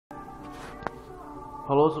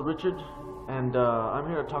Hello, this is Richard, and I'm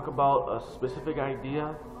here to talk about a specific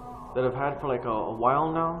idea that I've had for like a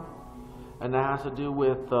while now, and that has to do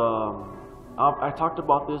with, I talked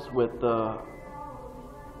about this with how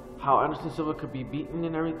Anderson Silva could be beaten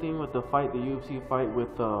and everything with the fight, the UFC fight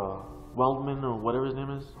with Weldman or whatever his name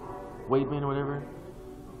is, Wademan or whatever,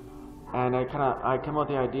 and I came up with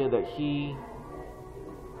the idea that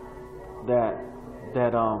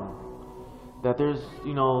that there's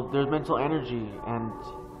mental energy, and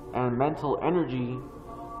mental energy,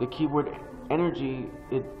 the keyword energy,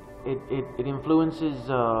 it influences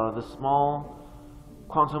the small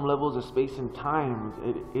quantum levels of space and time.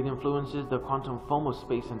 It influences the quantum foam of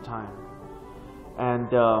space and time,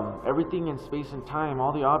 and everything in space and time,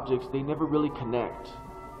 all the objects, they never really connect.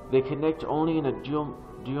 They connect only in a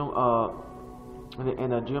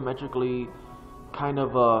geometrically kind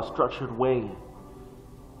of structured way,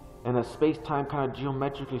 in a space-time kind of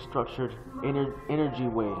geometrically structured energy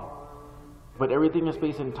way. But everything in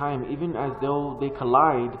space and time, even as though they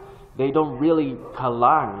collide, they don't really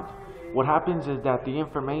collide. What happens is that the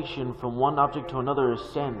information from one object to another is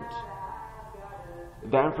sent.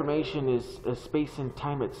 That information is space and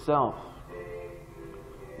time itself.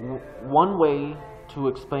 One way to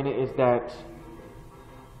explain it is that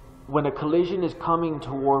when a collision is coming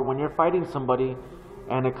toward, when you're fighting somebody,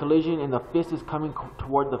 and a collision in the fist is coming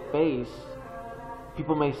toward the face,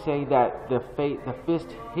 people may say that the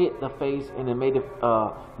fist hit the face and it made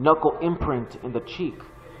a knuckle imprint in the cheek.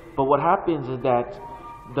 But what happens is that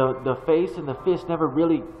the face and the fist never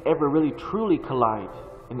really, ever really truly collide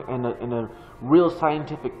in a real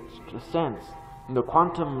scientific sense. In the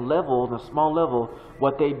quantum level, in the small level,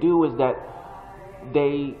 what they do is that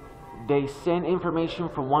they send information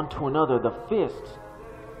from one to another. The fist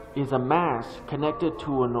is a mass connected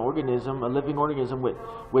to an organism, a living organism,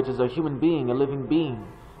 which is a human being, a living being.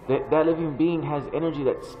 That living being has energy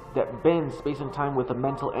that bends space and time with a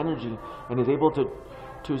mental energy, and is able to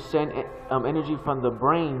send energy from the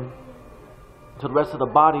brain to the rest of the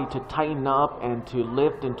body to tighten up and to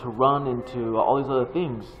lift and to run and to all these other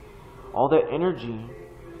things. All that energy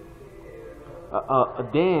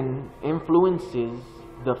then influences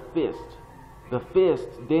the fist. The fist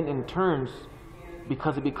then in turn,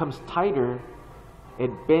 because it becomes tighter,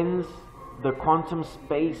 it bends the quantum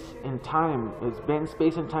space and time. It bends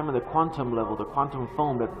space and time at the quantum level, the quantum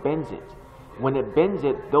foam that bends it. When it bends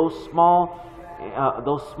it, those small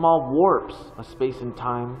warps of space and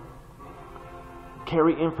time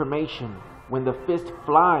carry information. When the fist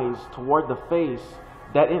flies toward the face,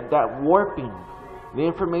 that warping, the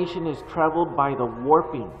information is traveled by the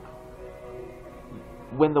warping.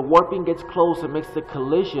 When the warping gets close, it makes the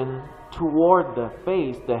collision toward the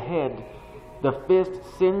face, the head. The fist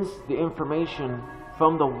sends the information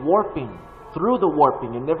from the warping, through the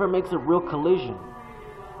warping. It never makes a real collision.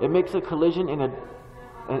 It makes a collision in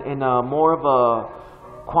a more of a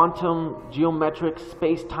quantum geometric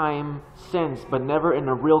space-time sense, but never in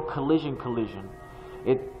a real collision.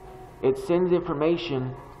 It sends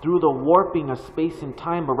information through the warping of space and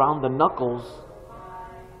time around the knuckles,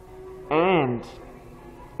 and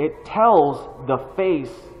it tells the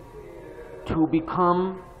face to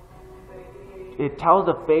become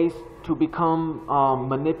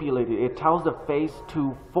manipulated. It tells the face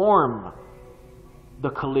to form the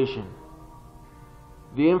collision.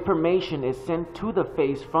 The information is sent to the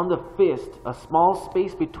face from the fist, a small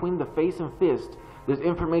space between the face and fist. There's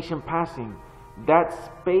information passing. That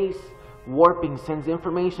space warping sends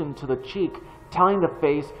information to the cheek, telling the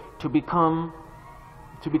face to become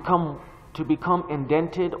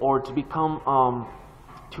indented, or to become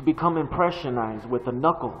impressionized with the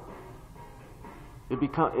knuckle. It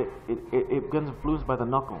becomes influenced by the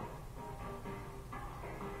knuckle.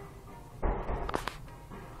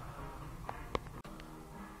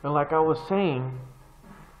 And like I was saying,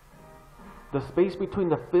 the space between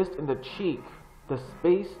the fist and the cheek, the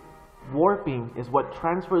space warping is what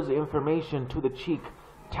transfers the information to the cheek,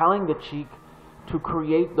 telling the cheek to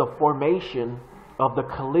create the formation of the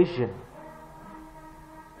collision.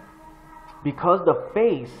 Because the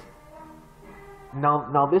face,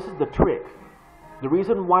 now this is the trick. The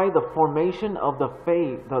reason why the formation of the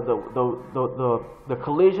face, the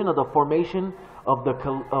collision of the formation of the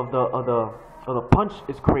punch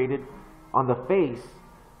is created on the face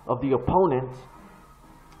of the opponent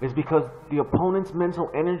is because the opponent's mental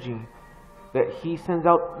energy that he sends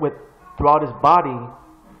out throughout his body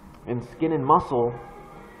and skin and muscle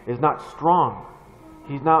is not strong.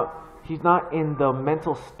 He's not in the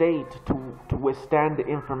mental state to withstand the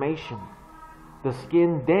information. The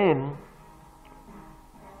skin then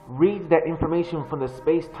reads that information from the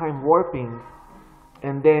space-time warping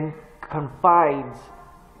and then confides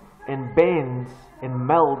and bends and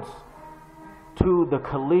melds to the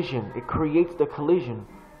collision. It creates the collision.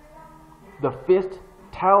 The fist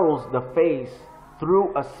tells the face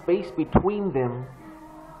through a space between them.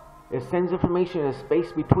 It sends information in a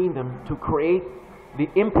space between them to create the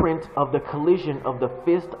imprint of the collision of the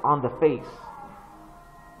fist on the face.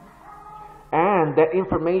 And that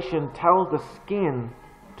information tells the skin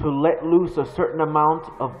to let loose a certain amount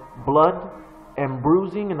of blood and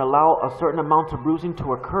bruising and allow a certain amount of bruising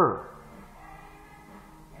to occur.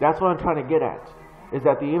 That's what I'm trying to get at, is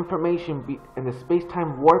that the information and the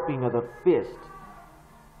space-time warping of the fist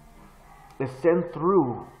is sent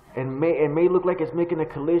through, and it may look like it's making a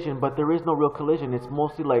collision, but there is no real collision. It's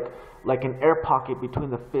mostly like an air pocket between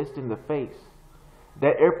the fist and the face.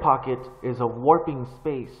 That air pocket is a warping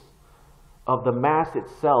space of the mass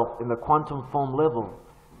itself in the quantum foam level.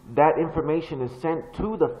 That information is sent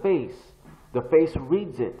to the face. The face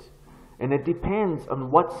reads it, and it depends on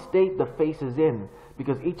what state the face is in,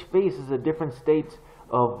 because each face is a different state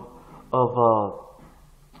of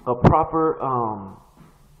a proper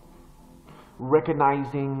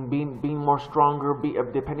recognizing, being more stronger,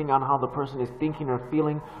 depending on how the person is thinking or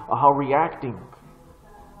feeling or how reacting.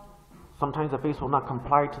 Sometimes the face will not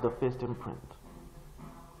comply to the fist imprint.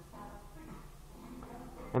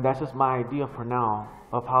 And that's just my idea for now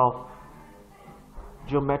of how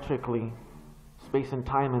geometrically space and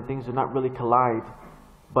time and things do not really collide,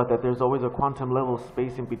 but that there's always a quantum level of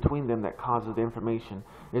space in between them that causes the information.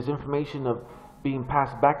 There's information of being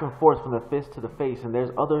passed back and forth from the fist to the face, and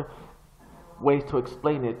there's other ways to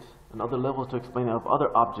explain it and other levels to explain it of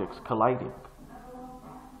other objects colliding.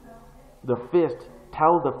 The fist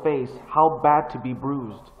tells the face how bad to be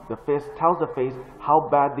bruised. The fist tells the face how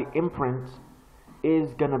bad the imprint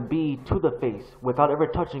is going to be to the face without ever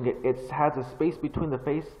touching it. It has a space between the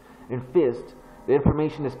face and fist. The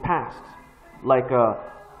information is passed like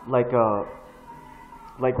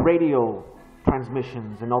radio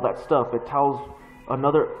transmissions and all that stuff. It tells a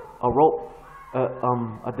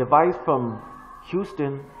device from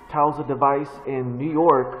Houston tells a device in New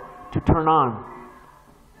York to turn on.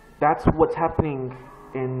 That's what's happening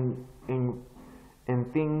in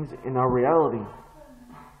things in our reality.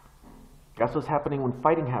 That's what's happening when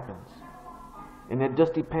fighting happens. And it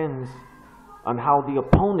just depends on how the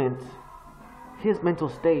opponent, his mental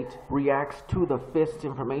state, reacts to the fist's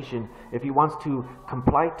information, if he wants to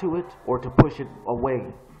comply to it or to push it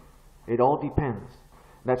away. It all depends.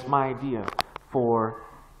 That's my idea for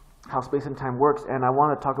how space and time works. And I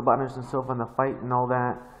want to talk about Anderson Silva and the fight and all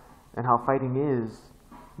that, and how fighting is,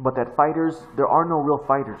 but that fighters, there are no real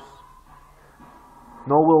fighters.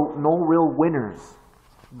 No real winners.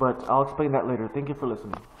 But I'll explain that later. Thank you for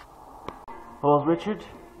listening. Hello, it's Richard,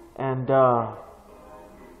 and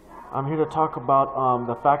I'm here to talk about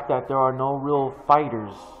the fact that there are no real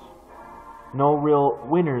fighters, no real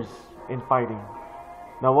winners in fighting.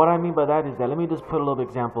 Now, what I mean by that is that, let me just put a little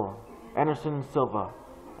example. Anderson Silva,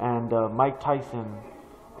 and Mike Tyson,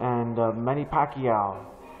 and Manny Pacquiao,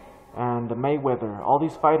 and Mayweather. All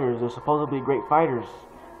these fighters, they're supposed to be great fighters.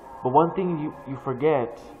 But one thing you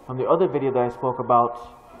forget from the other video that I spoke about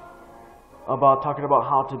talking about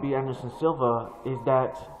how to beat Anderson Silva, is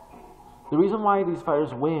that the reason why these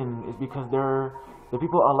fighters win is because the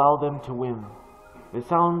people allow them to win. It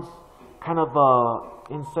sounds kind of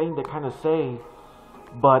insane to kind of say,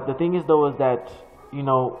 but the thing is though is that, you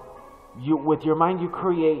know, with your mind you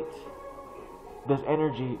create this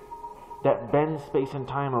energy that bends space and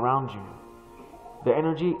time around you. The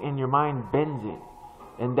energy in your mind bends it.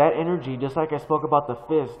 And that energy, just like I spoke about the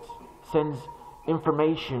fist, sends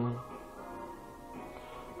information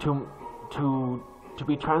to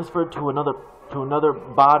be transferred to another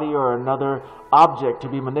body or another object to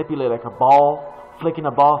be manipulated, like a ball, flicking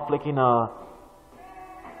a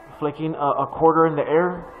quarter in the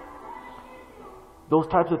air. Those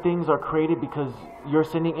types of things are created because you're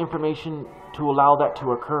sending information to allow that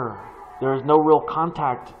to occur. There is no real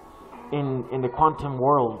contact in the quantum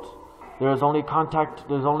world. There is only contact,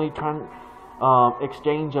 there's only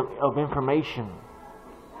exchange of information.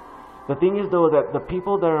 The thing is though that the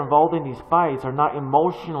people that are involved in these fights are not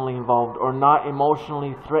emotionally involved or not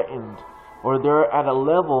emotionally threatened, or they're at a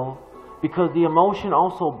level, because the emotion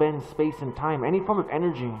also bends space and time. Any form of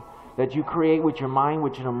energy that you create with your mind,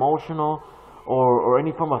 which is emotional or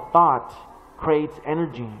any form of thought, creates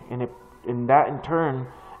energy, and that in turn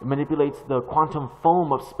manipulates the quantum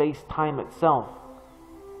foam of space-time itself,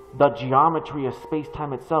 the geometry of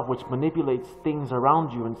space-time itself, which manipulates things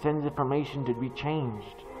around you and sends information to be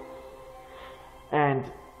changed.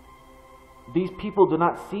 And these people do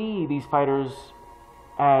not see these fighters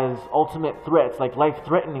as ultimate threats, like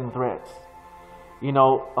life-threatening threats. You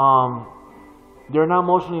know, they're not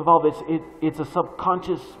emotionally involved. It's a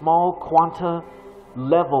subconscious, small quanta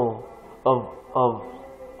level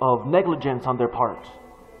of negligence on their part.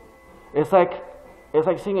 It's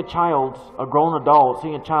like seeing a child, a grown adult,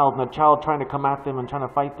 seeing a child, and a child trying to come at them and trying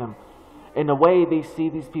to fight them. In a way, they see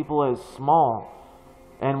these people as small.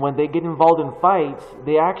 And when they get involved in fights,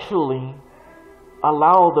 they actually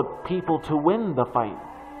allow the people to win the fight.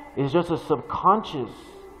 It's just a subconscious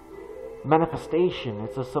manifestation.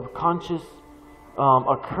 It's a subconscious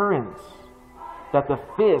occurrence that the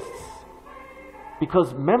fists,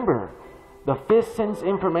 because remember, the fist sends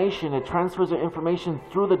information, it transfers the information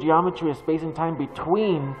through the geometry of space and time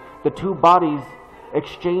between the two bodies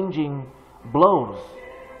exchanging blows.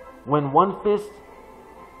 When one fist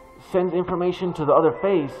sends information to the other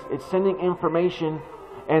face, it's sending information,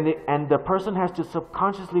 and the person has to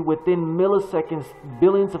subconsciously, within milliseconds,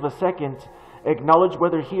 billions of a second, acknowledge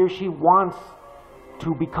whether he or she wants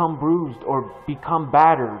to become bruised or become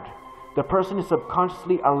battered. The person is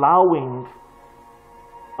subconsciously allowing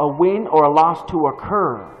a win or a loss to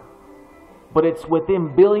occur, but it's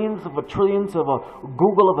within billions of a trillions of a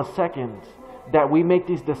Google of a second that we make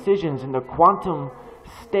these decisions in the quantum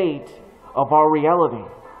state of our reality.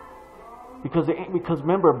 Because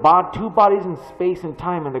remember, two bodies in space and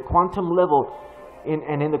time, in the quantum level,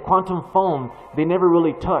 and in the quantum foam, they never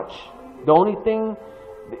really touch. The only thing,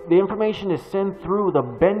 the information is sent through the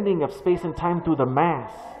bending of space and time through the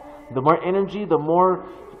mass. The more energy, the more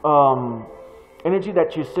energy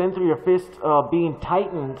that you send through your fist being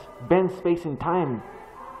tightened, bends space and time.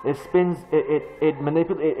 It spins, it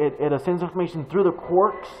manipulates, it sends information through the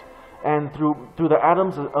quarks and through the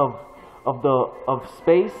atoms of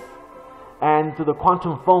space, and through the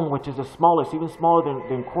quantum foam, which is the smallest, even smaller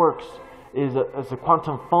than quarks, is a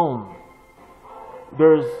quantum foam.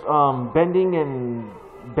 There's bending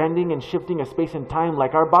and shifting of space and time.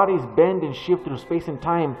 Like our bodies bend and shift through space and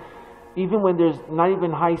time, even when there's not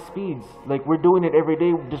even high speeds. Like we're doing it every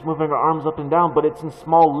day, just moving our arms up and down, but it's in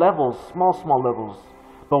small levels, small levels.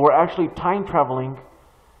 But we're actually time traveling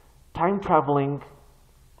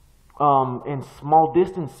in small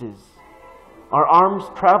distances. Our arms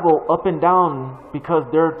travel up and down because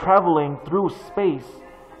they're traveling through space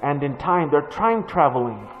and in time. They're time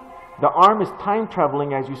traveling. The arm is time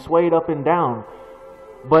traveling as you sway it up and down,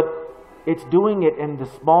 but it's doing it in the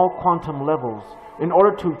small quantum levels. In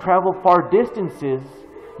order to travel far distances,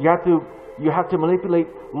 you have to manipulate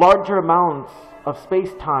larger amounts of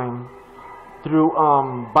space-time through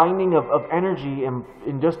binding of energy and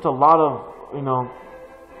in just a lot of,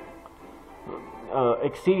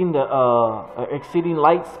 exceeding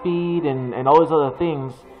light speed and all these other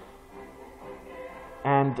things,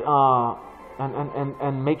 and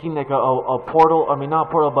making like a portal. I mean, not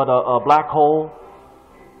a portal, but a black hole.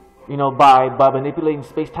 By manipulating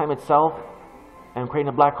space-time itself and creating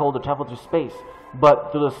a black hole to travel through space.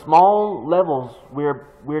 But through the small levels,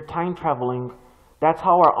 we're time traveling. That's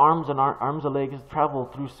how our arms and legs travel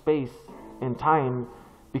through space and time,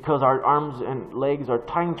 because our arms and legs are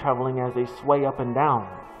time traveling as they sway up and down.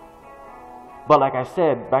 But like I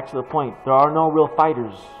said, back to the point, there are no real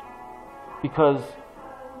fighters, because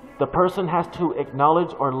the person has to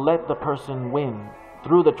acknowledge or let the person win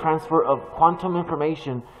through the transfer of quantum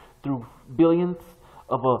information through billionths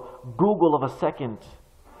of a Google of a second,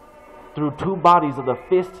 through two bodies of the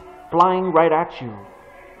fist flying right at you.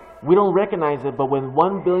 We don't recognize it, but when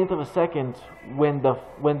 1/1000th of a second, when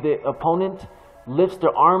the opponent lifts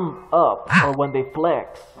their arm up or when they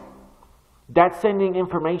flex, that's sending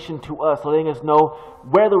information to us, letting us know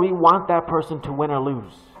whether we want that person to win or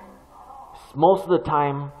lose. Most of the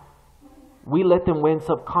time, we let them win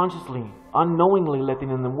subconsciously, unknowingly letting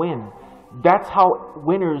them win. That's how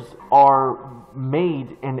winners are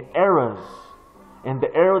made in eras. And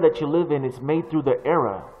the era that you live in is made through the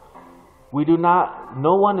era.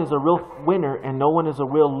 No one is a real winner and no one is a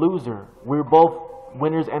real loser. We're both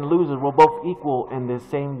winners and losers. We're both equal in the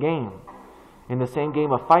same game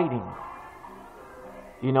of fighting.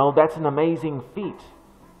 That's an amazing feat.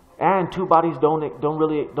 And two bodies don't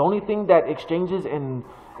really. The only thing that exchanges in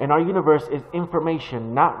our universe is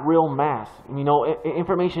information, not real mass.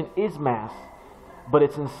 Information is mass, but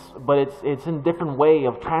it's in different way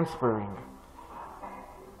of transferring.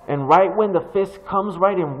 And right when the fist comes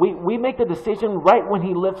right in, we make the decision right when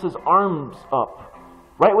he lifts his arms up.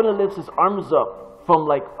 Right when he lifts his arms up from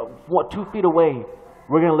 2 feet away,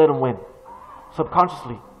 we're going to let him win.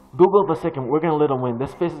 Subconsciously. Google for a second, we're going to let him win.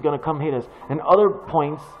 This fist is going to come hit us. And other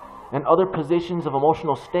points and other positions of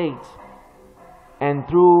emotional states, and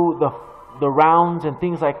through the rounds and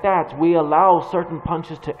things like that, we allow certain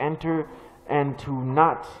punches to enter and to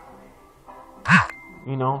not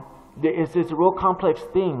You know, it's a real complex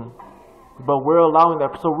thing, but we're allowing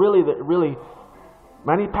that. So really,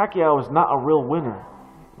 Manny Pacquiao is not a real winner.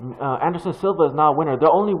 Anderson Silva is not a winner. They're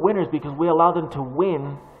only winners because we allow them to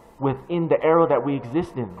win within the era that we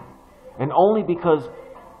exist in, and only because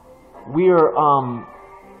we are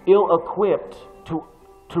ill-equipped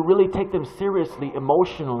to really take them seriously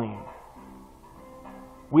emotionally.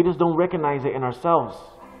 We just don't recognize it in ourselves.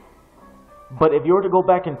 But if you were to go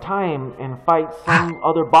back in time and fight some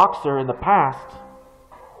other boxer in the past,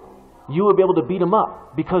 you would be able to beat him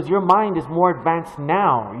up because your mind is more advanced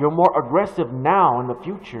now. You're more aggressive now in the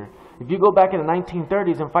future. If you go back in the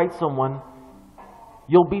 1930s and fight someone,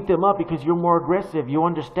 you'll beat them up because you're more aggressive. You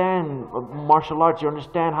understand martial arts. You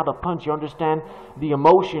understand how to punch. You understand the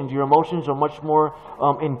emotions. Your emotions are much more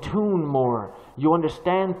in tune more. You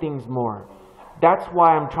understand things more. That's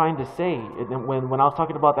why I'm trying to say, when I was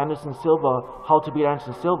talking about Anderson Silva, how to beat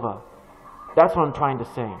Anderson Silva, that's what I'm trying to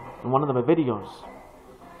say in one of the videos.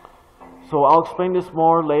 So I'll explain this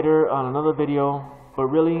more later on another video, but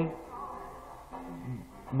really,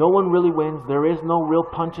 no one really wins. There is no real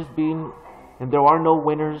punches being, and there are no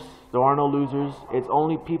winners, there are no losers. It's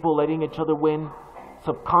only people letting each other win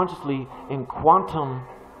subconsciously in quantum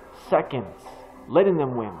seconds, letting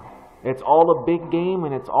them win. It's all a big game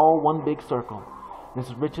and it's all one big circle. This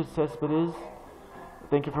is Richard Cespedes.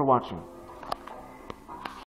 Thank you for watching.